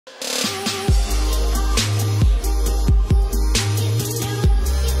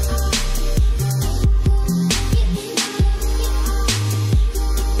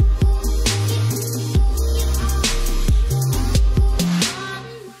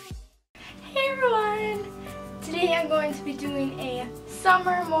be doing a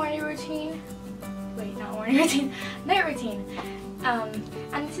summer morning routine. Wait, not morning routine, night routine.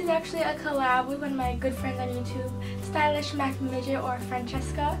 And this is actually a collab with one of my good friends on YouTube, StylishMacMidget or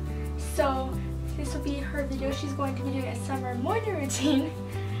Francesca. So this will be her video. She's going to be doing a summer morning routine.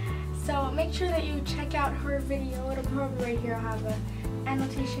 So make sure that you check out her video. It'll probably right here. I'll have an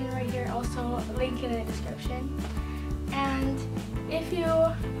annotation right here, also a link in the description. And if you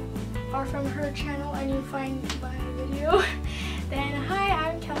are from her channel and you find my video, then hi,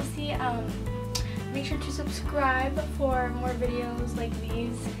 I'm Kelsey. Make sure to subscribe for more videos like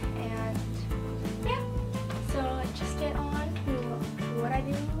these, and yeah, so just get on to what I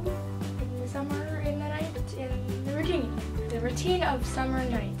do in the summer, in the night, in the routine of summer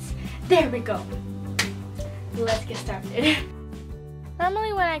nights. There we go. Let's get started.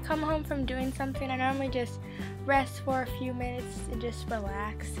 Normally when I come home from doing something, I normally just rest for a few minutes and just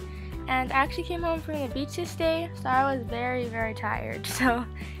relax. And I actually came home from the beach this day, so I was very, very tired. So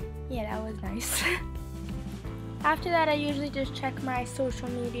yeah, that was nice. After that, I usually just check my social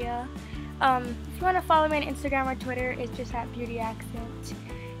media. If you want to follow me on Instagram or Twitter, it's just at Beauty Accent.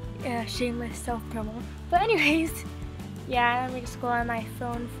 Shameless self-promo. But anyways, yeah, let me just go on my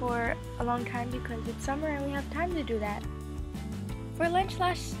phone for a long time because it's summer and we have time to do that. For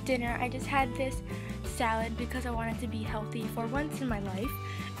lunch/dinner, I just had this salad because I wanted to be healthy for once in my life.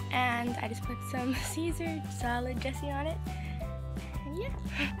 And I just put some Caesar salad dressing on it. And yeah.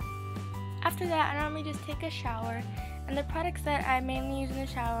 After that, I normally just take a shower. And the products that I mainly use in the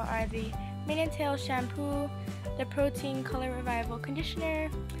shower are the Mane and Tail shampoo, the Protein Color Revival conditioner,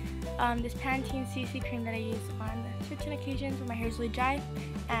 this Pantene CC cream that I use on certain occasions when my hair is really dry,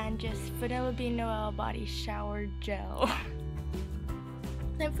 and just Vanilla Bean Noel body shower gel.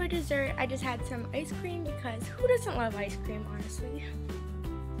 Then for dessert, I just had some ice cream because who doesn't love ice cream, honestly?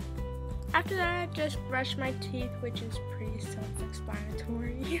 After that, I just brushed my teeth, which is pretty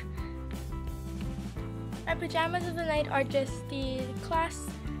self-explanatory. My pajamas of the night are just the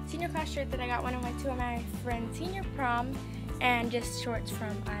senior class shirt that I got one of two of my friends' senior prom, and just shorts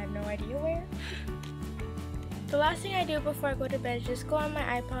from I have no idea where. The last thing I do before I go to bed is just go on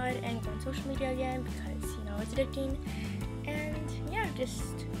my iPod and go on social media again because, you know, it's addicting. And yeah, just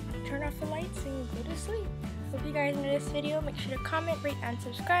turn off the lights and go to sleep. Hope you guys enjoyed this video. Make sure to comment, rate, and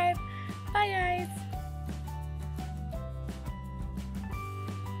subscribe. Bye guys!